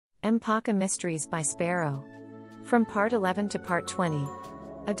mPaka Mysteries by Sparrow. From part 11 to part 20.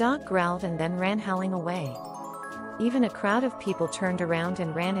 A dog growled and then ran howling away. Even a crowd of people turned around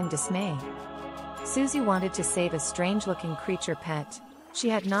and ran in dismay. Susie wanted to save a strange-looking creature pet. She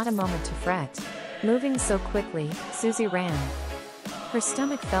had not a moment to fret. Moving so quickly, Susie ran. Her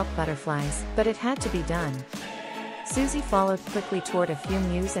stomach felt butterflies, but it had to be done. Susie followed quickly toward a few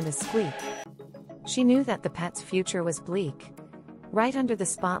mews and a squeak. She knew that the pet's future was bleak. Right under the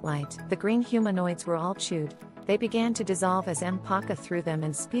spotlight, the green humanoids were all chewed. They began to dissolve as mPaka threw them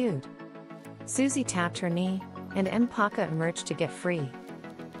and spewed. Susie tapped her knee, and mPaka emerged to get free.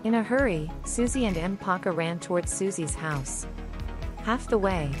 In a hurry, Susie and mPaka ran towards Susie's house. Half the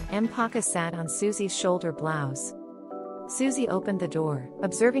way, mPaka sat on Susie's shoulder blouse. Susie opened the door,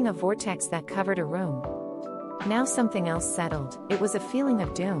 observing a vortex that covered a room. Now something else settled. It was a feeling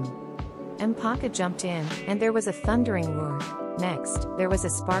of doom. mPaka jumped in, and there was a thundering roar. Next, there was a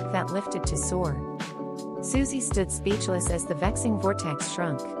spark that lifted to soar. Susie stood speechless as the vexing vortex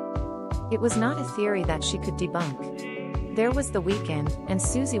shrunk. It was not a theory that she could debunk. There was the weekend, and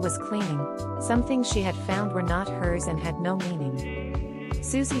Susie was cleaning. Some things she had found were not hers and had no meaning.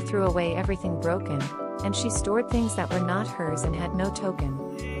 Susie threw away everything broken, and she stored things that were not hers and had no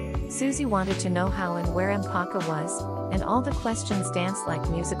token. Susie wanted to know how and where mPaka was, and all the questions danced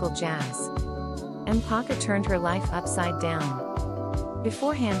like musical jazz. mPaka turned her life upside down.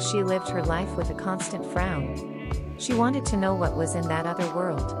 Beforehand she lived her life with a constant frown. She wanted to know what was in that other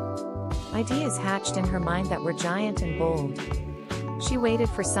world. Ideas hatched in her mind that were giant and bold. She waited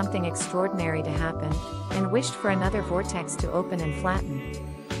for something extraordinary to happen, and wished for another vortex to open and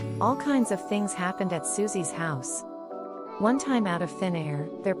flatten. All kinds of things happened at Susie's house. One time out of thin air,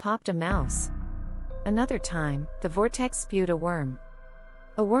 there popped a mouse. Another time, the vortex spewed a worm.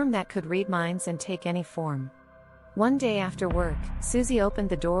 A worm that could read minds and take any form. One day after work, Susie opened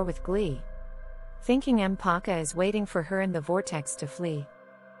the door with glee, thinking mPaka is waiting for her in the vortex to flee.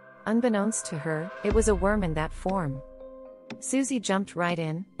 Unbeknownst to her, it was a worm in that form. Susie jumped right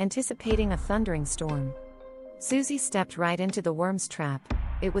in, anticipating a thundering storm. Susie stepped right into the worm's trap.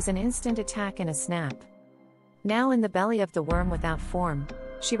 It was an instant attack in a snap. Now in the belly of the worm without form,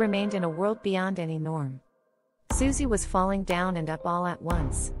 she remained in a world beyond any norm. Susie was falling down and up all at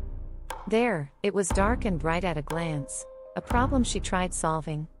once. There, it was dark and bright at a glance, a problem she tried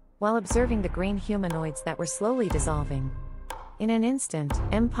solving, while observing the green humanoids that were slowly dissolving. In an instant,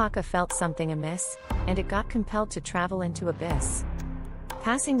 mPaka felt something amiss, and it got compelled to travel into abyss.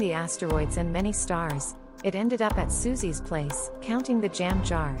 Passing the asteroids and many stars, it ended up at Susie's place, counting the jam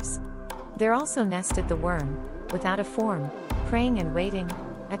jars. There also nested the worm, without a form, praying and waiting,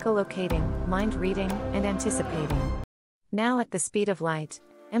 echolocating, mind-reading, and anticipating. Now at the speed of light,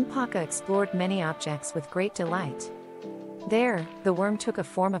 mPaka explored many objects with great delight. There, the worm took a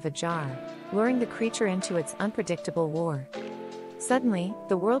form of a jar, luring the creature into its unpredictable war. Suddenly,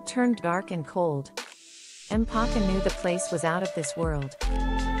 the world turned dark and cold. mPaka knew the place was out of this world.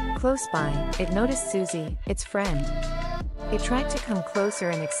 Close by, it noticed Susie, its friend. It tried to come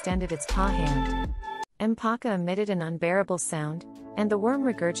closer and extended its paw hand. mPaka emitted an unbearable sound, and the worm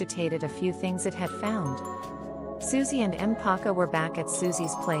regurgitated a few things it had found. Susie and mPaka were back at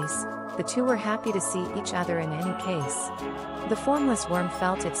Susie's place. The two were happy to see each other in any case. The formless worm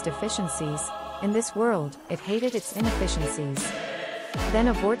felt its deficiencies. In this world, it hated its inefficiencies. Then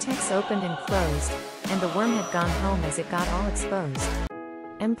a vortex opened and closed, and the worm had gone home as it got all exposed.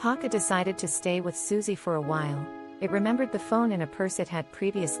 mPaka decided to stay with Susie for a while. It remembered the phone in a purse it had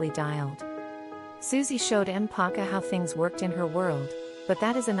previously dialed. Susie showed mPaka how things worked in her world, but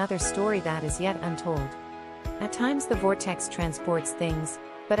that is another story that is yet untold. At times the vortex transports things,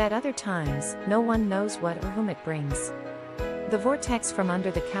 but at other times, no one knows what or whom it brings. The vortex from under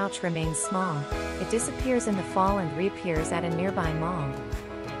the couch remains small. It disappears in the fall and reappears at a nearby mall.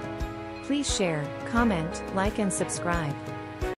 Please share, comment, like and subscribe.